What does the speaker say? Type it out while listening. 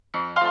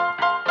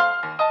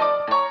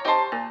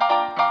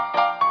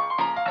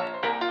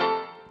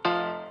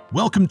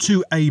Welcome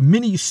to a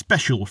mini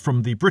special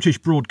from the British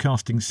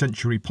Broadcasting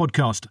Century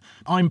podcast.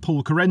 I'm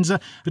Paul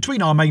Carenza.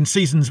 Between our main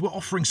seasons, we're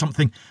offering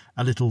something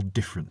a little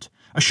different.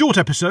 A short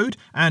episode,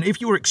 and if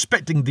you were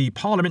expecting the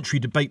parliamentary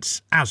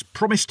debates as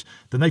promised,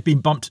 then they've been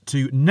bumped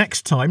to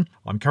next time.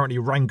 I'm currently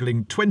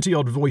wrangling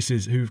 20-odd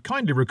voices who've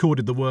kindly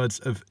recorded the words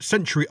of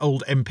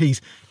century-old MPs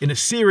in a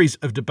series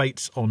of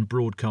debates on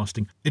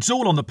broadcasting. It's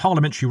all on the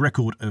parliamentary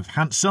record of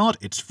Hansard.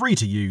 It's free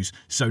to use,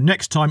 so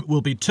next time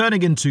we'll be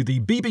turning into the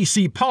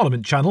BBC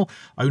Parliament channel,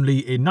 only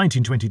in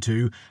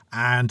 1922,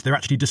 and they're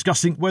actually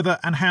discussing whether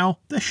and how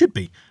there should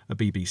be a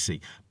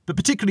BBC. But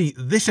particularly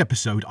this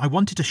episode, I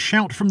wanted to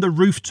shout from the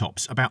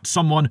rooftops about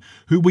someone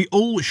who we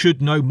all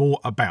should know more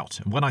about.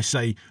 And when I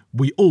say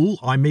we all,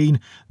 I mean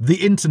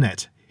the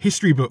internet,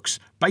 history books.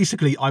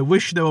 Basically, I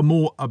wish there were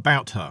more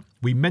about her.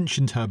 We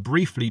mentioned her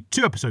briefly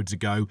 2 episodes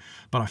ago,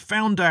 but I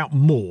found out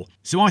more.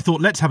 So I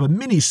thought let's have a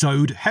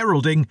mini-sode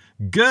heralding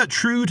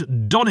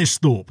Gertrude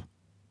Donisthorpe,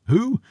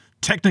 who,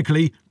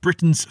 technically,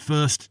 Britain's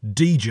first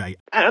DJ.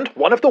 And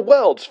one of the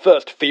world's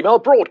first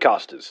female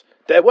broadcasters.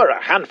 There were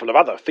a handful of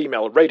other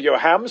female radio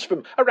hams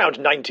from around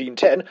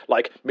 1910,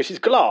 like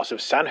Mrs. Glass of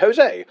San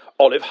Jose,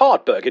 Olive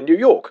Hartberg in New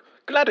York.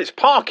 Gladys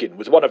Parkin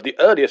was one of the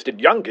earliest and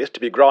youngest to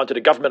be granted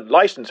a government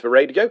licence for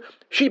radio.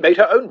 She made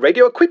her own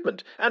radio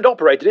equipment and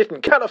operated it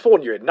in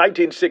California in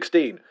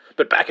 1916.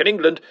 But back in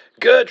England,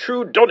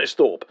 Gertrude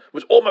Donisthorpe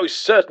was almost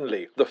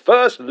certainly the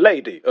first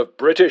lady of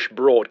British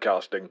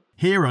broadcasting.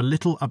 Hear a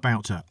little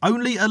about her.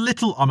 Only a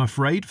little, I'm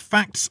afraid.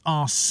 Facts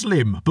are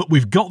slim, but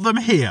we've got them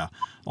here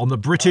on the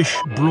British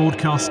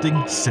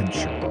Broadcasting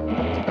Century.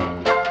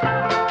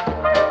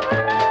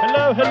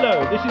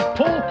 Hello, this is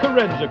Paul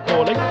Carenza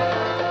calling.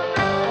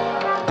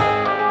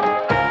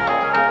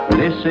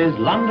 This is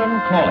London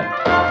Calling.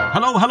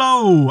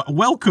 Hello,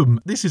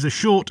 welcome. This is a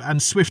short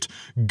and swift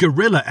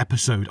guerrilla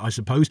episode, I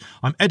suppose.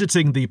 I'm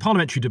editing the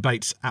parliamentary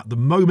debates at the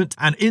moment,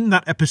 and in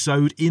that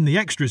episode, in the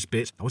extras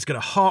bit, I was going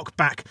to hark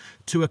back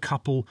to a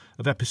couple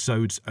of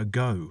episodes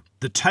ago.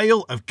 The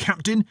tale of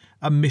Captain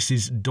and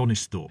Mrs.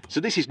 Donisthorpe. So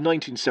this is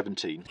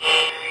 1917.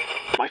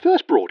 My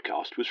first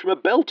broadcast was from a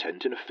bell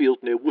tent in a field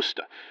near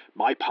Worcester.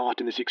 My part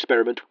in this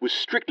experiment was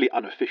strictly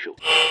unofficial.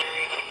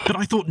 But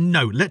I thought,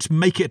 no, let's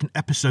make it an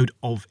episode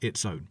of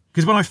its own.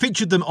 Because when I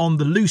featured them on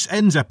the Loose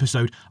Ends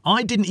episode,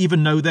 I didn't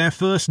even know their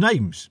first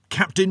names.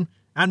 Captain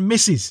and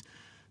Mrs.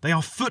 They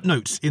are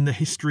footnotes in the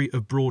history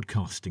of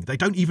broadcasting. They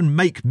don't even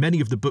make many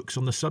of the books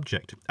on the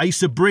subject.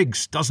 Asa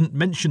Briggs doesn't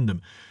mention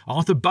them.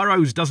 Arthur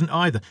Burrows doesn't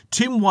either.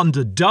 Tim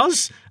Wonder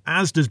does,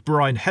 as does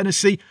Brian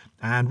Hennessy,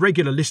 and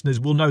regular listeners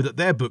will know that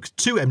their books,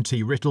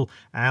 2MT Riddle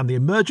and The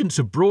Emergence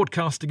of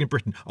Broadcasting in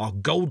Britain, are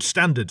gold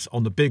standards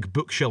on the big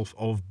bookshelf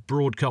of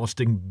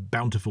broadcasting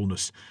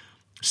bountifulness.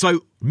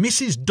 So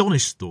Mrs.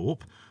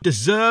 Donisthorpe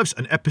deserves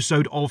an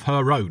episode of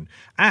her own.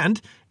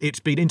 And it's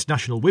been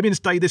International Women's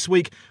Day this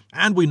week,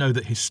 and we know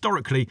that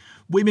historically,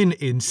 women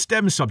in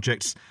STEM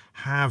subjects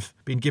have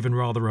been given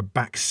rather a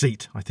back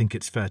seat, I think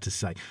it's fair to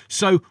say.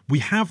 So we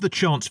have the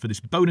chance for this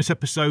bonus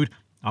episode.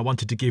 I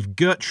wanted to give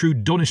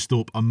Gertrude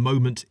Donisthorpe a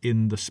moment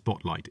in the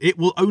spotlight. It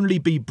will only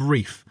be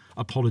brief.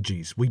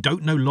 Apologies. We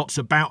don't know lots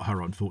about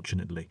her,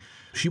 unfortunately.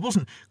 She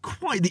wasn't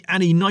quite the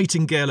Annie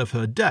Nightingale of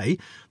her day.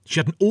 She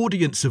had an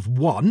audience of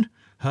one,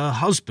 her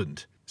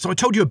husband. So I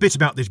told you a bit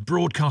about this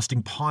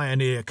broadcasting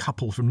pioneer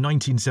couple from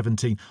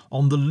 1917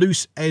 on the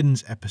Loose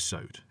Ends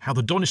episode, how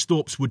the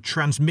Donisthorpes would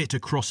transmit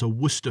across a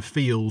Worcester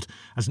field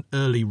as an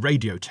early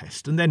radio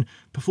test and then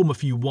perform a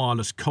few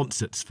wireless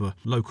concerts for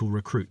local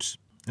recruits.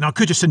 And I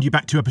could just send you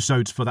back 2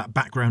 episodes for that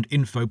background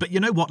info, but you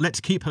know what? Let's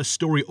keep her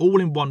story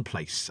all in one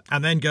place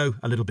and then go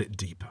a little bit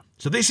deeper.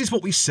 So this is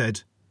what we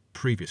said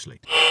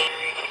previously.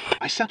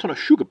 I sat on a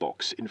sugar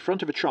box in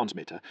front of a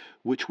transmitter,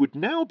 which would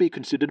now be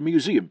considered a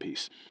museum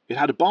piece. It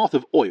had a bath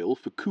of oil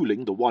for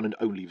cooling the one and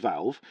only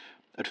valve.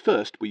 At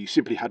first, we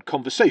simply had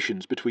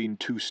conversations between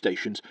 2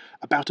 stations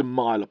about a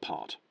mile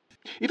apart.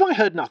 If I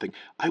heard nothing,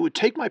 I would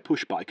take my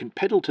push bike and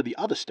pedal to the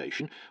other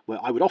station, where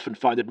I would often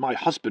find that my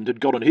husband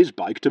had gone on his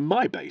bike to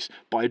my base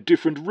by a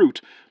different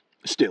route.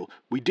 Still,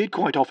 we did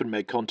quite often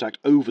make contact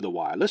over the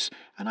wireless,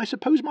 and I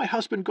suppose my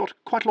husband got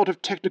quite a lot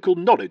of technical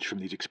knowledge from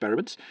these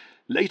experiments.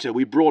 Later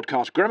we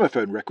broadcast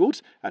gramophone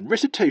records and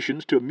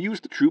recitations to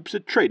amuse the troops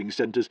at training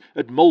centres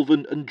at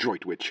Malvern and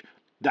Droitwich.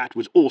 That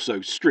was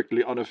also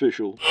strictly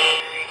unofficial.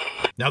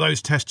 Now,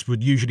 those tests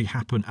would usually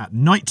happen at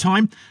night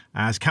time,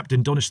 as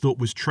Captain Donisthorpe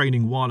was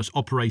training wireless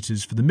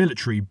operators for the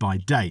military by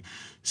day.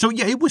 So,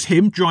 yeah, it was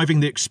him driving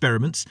the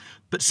experiments.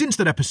 But since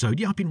that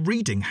episode, I've been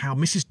reading how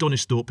Mrs.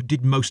 Donisthorpe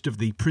did most of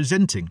the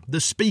presenting,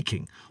 the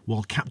speaking,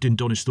 while Captain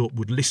Donisthorpe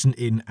would listen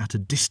in at a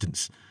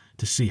distance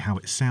to see how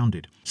it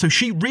sounded. So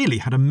she really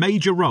had a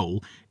major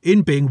role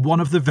in being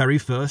one of the very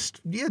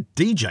first,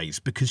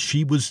 DJs, because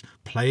she was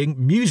playing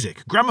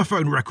music,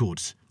 gramophone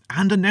records,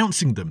 and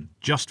announcing them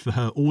just for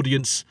her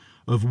audience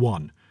of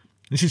one.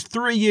 This is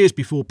 3 years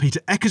before Peter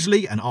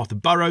Eckersley and Arthur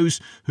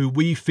Burrows, who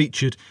we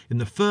featured in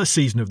the first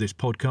season of this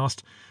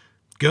podcast.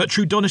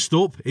 Gertrude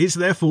Donisthorpe is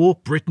therefore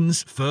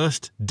Britain's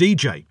first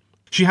DJ.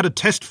 She had a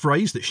test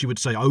phrase that she would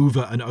say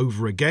over and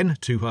over again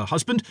to her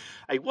husband.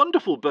 A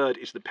wonderful bird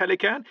is the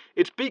pelican.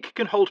 Its beak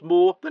can hold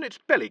more than its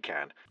belly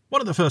can.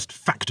 One of the first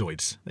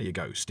factoids. There you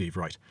go, Steve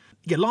Wright.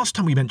 Yeah, last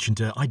time we mentioned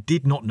her, I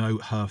did not know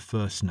her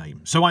first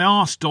name. So I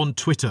asked on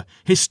Twitter,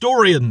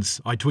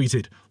 historians, I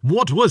tweeted,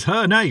 what was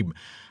her name?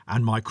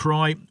 And my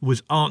cry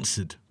was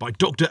answered by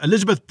Dr.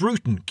 Elizabeth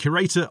Bruton,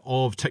 Curator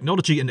of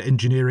Technology and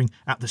Engineering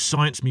at the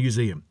Science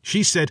Museum.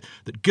 She said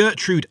that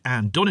Gertrude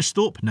Ann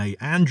Donisthorpe, née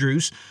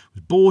Andrews,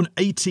 was born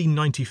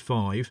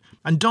 1895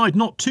 and died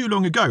not too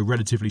long ago,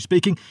 relatively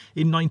speaking,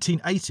 in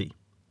 1980.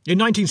 In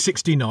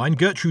 1969,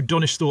 Gertrude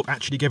Donisthorpe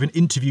actually gave an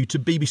interview to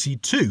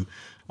BBC Two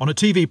on a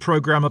TV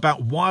programme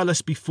about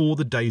wireless before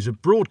the days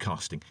of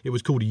broadcasting. It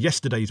was called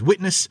Yesterday's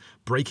Witness,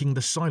 Breaking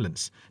the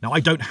Silence. Now, I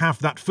don't have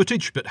that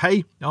footage, but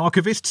hey,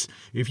 archivists,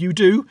 if you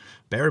do,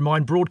 bear in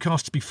mind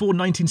broadcasts before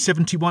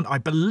 1971, I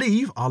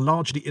believe, are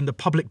largely in the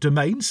public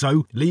domain,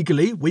 so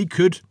legally we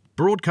could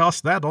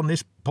broadcast that on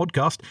this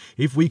podcast.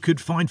 If we could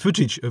find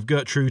footage of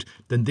Gertrude,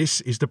 then this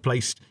is the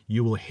place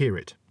you will hear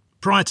it.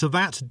 Prior to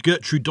that,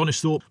 Gertrude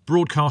Donisthorpe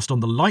broadcast on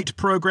the Light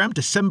programme,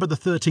 December the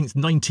 13th,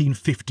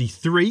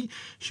 1953.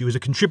 She was a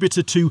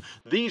contributor to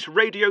These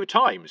Radio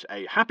Times,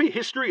 a happy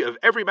history of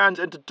every man's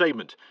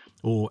entertainment.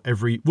 Or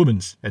Every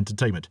Woman's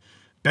Entertainment.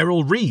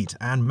 Beryl Reid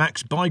and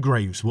Max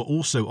Bygraves were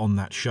also on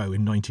that show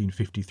in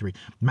 1953.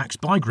 Max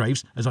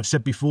Bygraves, as I've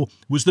said before,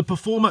 was the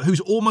performer who's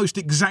almost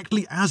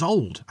exactly as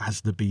old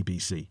as the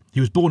BBC. He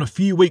was born a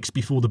few weeks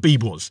before the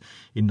Beeb was,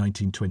 in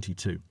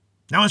 1922.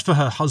 Now, as for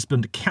her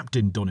husband,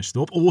 Captain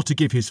Donisthorpe, or to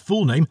give his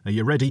full name, are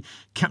you ready?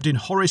 Captain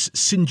Horace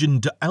St John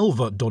de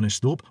Alva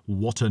Donisthorpe,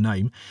 what a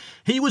name.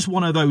 He was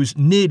one of those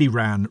nearly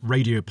ran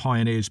radio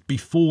pioneers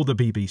before the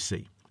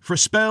BBC. For a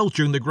spell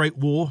during the Great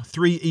War,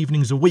 3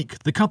 evenings a week,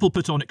 the couple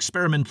put on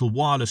experimental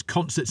wireless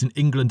concerts in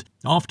England.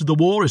 After the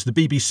war, as the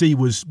BBC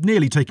was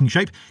nearly taking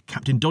shape,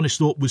 Captain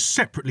Donisthorpe was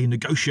separately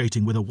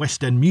negotiating with a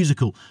West End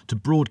musical to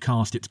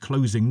broadcast its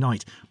closing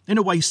night. In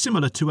a way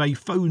similar to a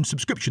phone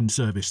subscription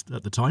service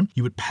at the time,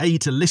 you would pay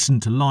to listen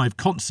to live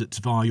concerts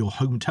via your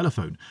home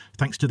telephone,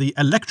 thanks to the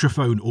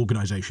Electrophone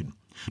organisation.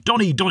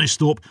 Donny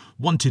Donisthorpe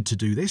wanted to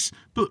do this,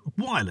 but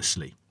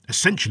wirelessly.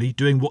 Essentially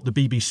doing what the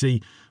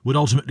BBC would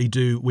ultimately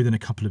do within a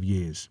couple of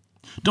years.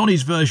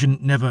 Donny's version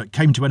never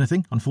came to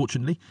anything,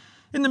 unfortunately.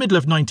 In the middle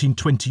of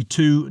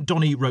 1922,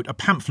 Donny wrote a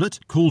pamphlet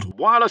called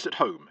Wireless at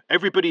Home,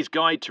 Everybody's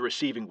Guide to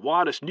Receiving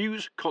Wireless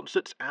News,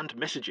 Concerts and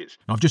Messages.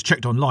 I've just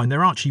checked online.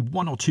 There are actually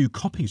 1 or 2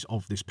 copies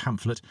of this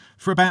pamphlet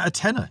for about a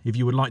tenner if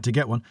you would like to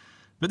get one.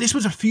 But this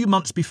was a few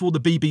months before the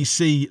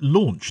BBC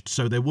launched,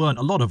 so there weren't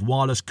a lot of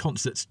wireless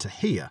concerts to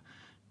hear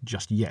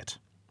just yet.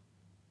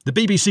 The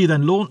BBC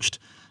then launched,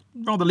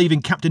 rather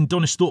leaving Captain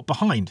Donisthorpe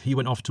behind. He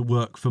went off to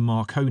work for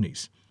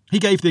Marconi's. He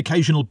gave the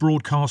occasional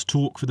broadcast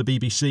talk for the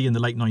BBC in the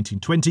late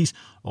 1920s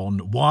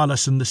on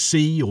wireless and the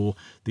sea or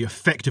the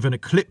effect of an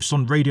eclipse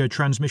on radio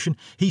transmission.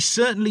 He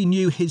certainly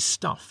knew his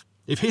stuff.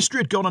 If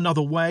history had gone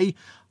another way,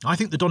 I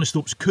think the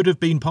Donisthorpes could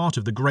have been part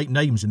of the great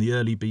names in the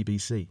early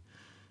BBC.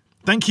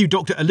 Thank you,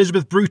 Dr.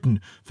 Elizabeth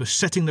Bruton, for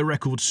setting the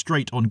record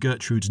straight on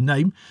Gertrude's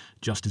name,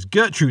 just as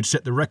Gertrude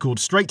set the record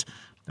straight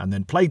and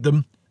then played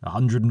them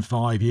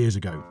 105 years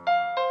ago.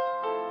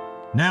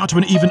 Now to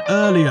an even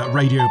earlier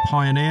radio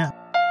pioneer.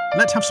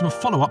 Let's have some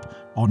follow-up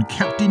on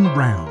Captain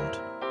Round.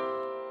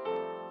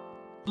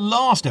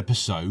 Last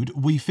episode,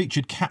 we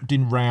featured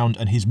Captain Round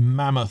and his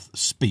mammoth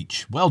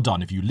speech. Well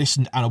done if you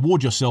listened, and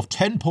award yourself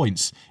 10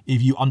 points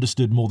if you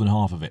understood more than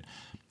half of it.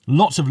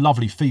 Lots of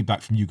lovely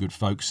feedback from you good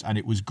folks, and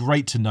it was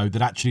great to know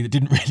that actually it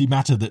didn't really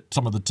matter that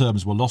some of the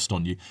terms were lost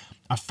on you.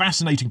 A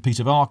fascinating piece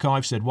of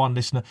archive, said one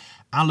listener.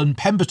 Alan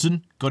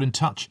Pemberton got in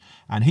touch,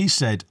 and he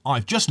said,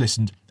 I've just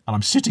listened, and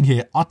I'm sitting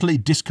here utterly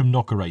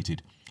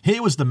discombobulated.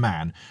 Here was the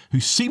man who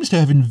seems to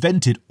have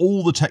invented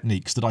all the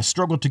techniques that I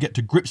struggled to get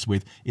to grips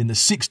with in the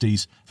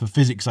 60s for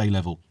Physics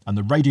A-level and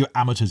the Radio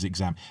Amateurs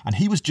exam, and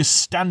he was just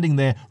standing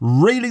there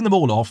reeling them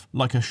all off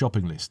like a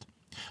shopping list.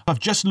 I've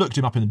just looked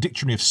him up in the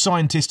Dictionary of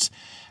Scientists,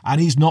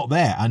 and he's not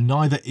there, and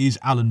neither is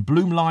Alan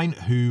Blumlein,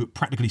 who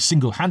practically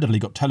single-handedly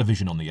got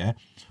television on the air.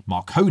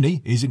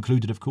 Marconi is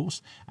included, of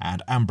course,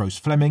 and Ambrose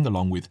Fleming,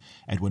 along with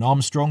Edwin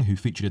Armstrong, who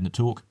featured in the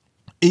talk.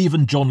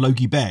 Even John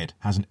Logie Baird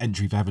has an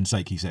entry, for heaven's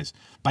sake, he says.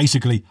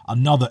 Basically,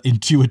 another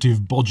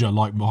intuitive bodger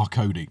like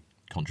Marconi.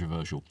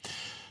 Controversial.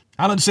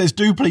 Alan says,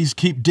 do please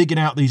keep digging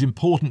out these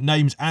important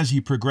names as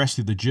you progress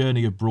through the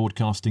journey of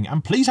broadcasting,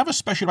 and please have a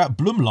special about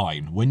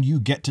Blumlein when you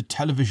get to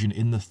television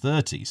in the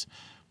 30s,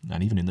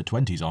 and even in the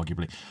 20s,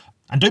 arguably.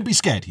 And don't be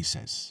scared, he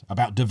says,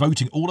 about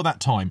devoting all of that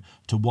time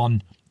to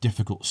one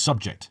difficult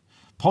subject.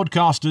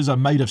 Podcasters are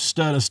made of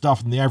sterner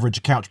stuff than the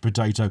average couch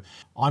potato.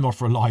 I'm off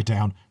for a lie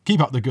down. Keep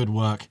up the good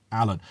work,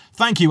 Alan.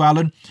 Thank you,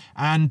 Alan.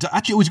 And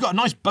actually, we've got a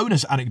nice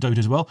bonus anecdote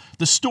as well.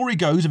 The story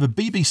goes of a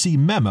BBC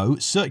memo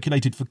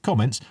circulated for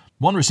comments.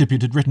 One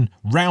recipient had written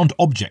round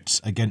objects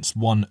against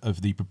one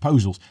of the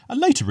proposals. A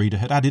later reader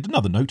had added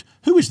another note.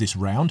 Who is this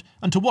round,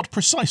 and to what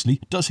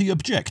precisely does he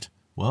object?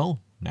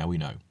 Well, now we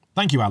know.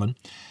 Thank you, Alan.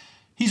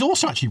 He's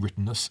also actually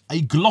written us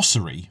a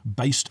glossary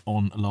based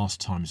on last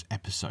time's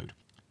episode.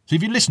 So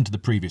if you listened to the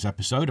previous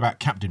episode about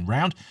Captain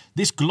Round,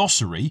 this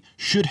glossary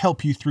should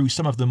help you through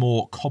some of the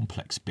more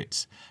complex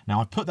bits. Now,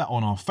 I've put that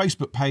on our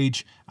Facebook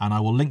page, and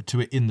I will link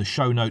to it in the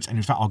show notes, and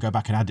in fact, I'll go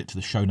back and add it to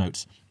the show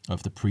notes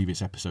of the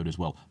previous episode as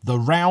well. The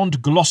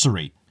Round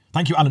Glossary.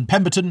 Thank you, Alan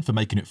Pemberton, for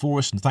making it for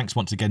us, and thanks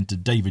once again to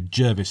David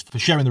Jervis for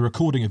sharing the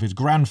recording of his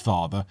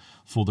grandfather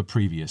for the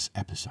previous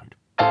episode.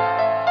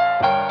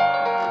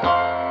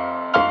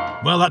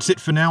 Well, that's it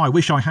for now. I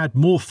wish I had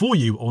more for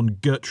you on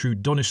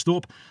Gertrude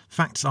Donisthorpe.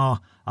 Facts are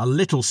a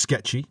little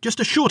sketchy. Just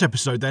a short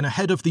episode then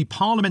ahead of the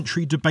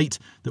parliamentary debate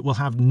that we'll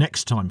have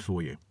next time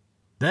for you.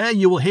 There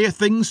you will hear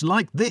things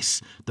like this,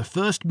 the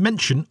first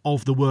mention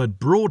of the word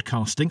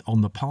broadcasting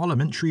on the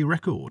parliamentary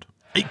record.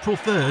 April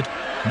 3rd,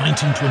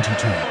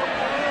 1922.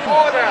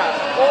 Order!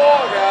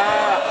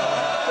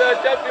 Sir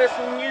Douglas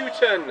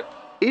Newton!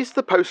 Is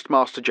the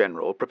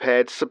Postmaster-General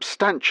prepared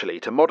substantially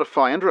to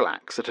modify and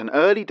relax at an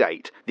early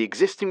date the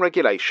existing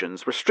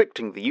regulations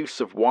restricting the use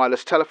of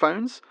wireless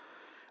telephones?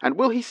 And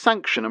will he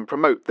sanction and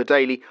promote the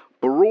daily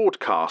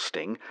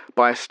broadcasting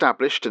by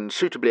established and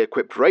suitably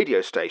equipped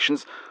radio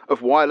stations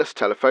of wireless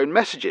telephone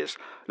messages,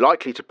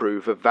 likely to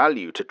prove of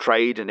value to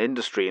trade and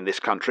industry in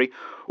this country,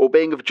 or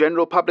being of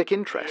general public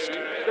interest?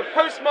 The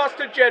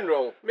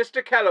Postmaster-General,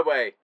 Mr.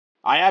 Callaway.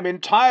 I am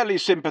entirely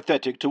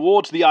sympathetic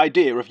towards the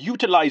idea of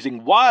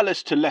utilising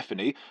wireless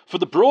telephony for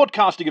the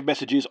broadcasting of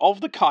messages of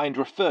the kind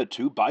referred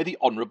to by the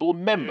Honourable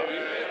Member.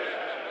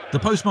 The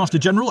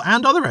Postmaster-General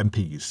and other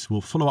MPs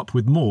will follow up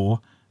with more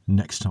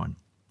next time.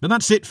 And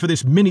that's it for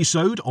this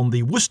mini-sode on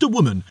the Worcester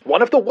woman,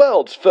 One of the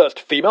world's first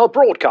female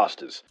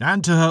broadcasters.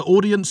 and to her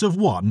audience of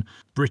one,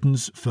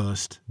 Britain's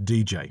first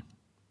DJ.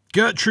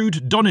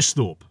 Gertrude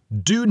Donisthorpe.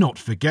 Do not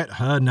forget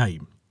her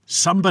name.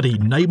 Somebody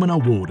name an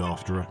award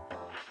after her.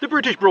 The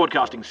British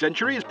Broadcasting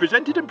Century is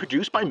presented and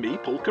produced by me,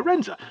 Paul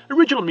Carenza.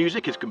 Original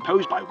music is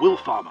composed by Will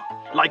Farmer.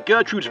 Like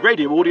Gertrude's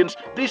radio audience,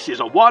 this is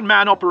a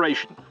one-man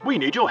operation. We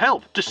need your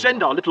help to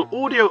send our little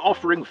audio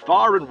offering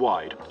far and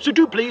wide. So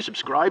do please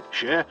subscribe,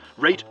 share,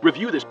 rate,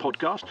 review this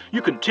podcast.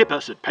 You can tip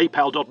us at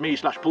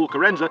paypal.me/Paul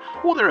Carenza,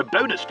 or there are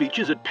bonus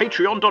features at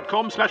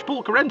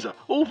patreon.com/Paul Carenza,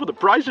 all for the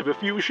price of a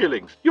few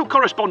shillings. Your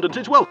correspondence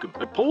is welcome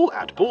at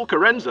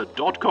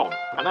paul@paulcarenza.com.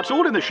 And that's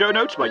all in the show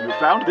notes where you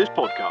found this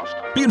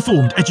podcast. Be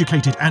informed,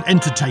 educated and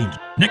entertained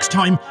next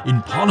time in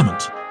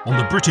Parliament on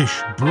the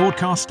British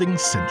Broadcasting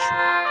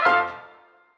Century.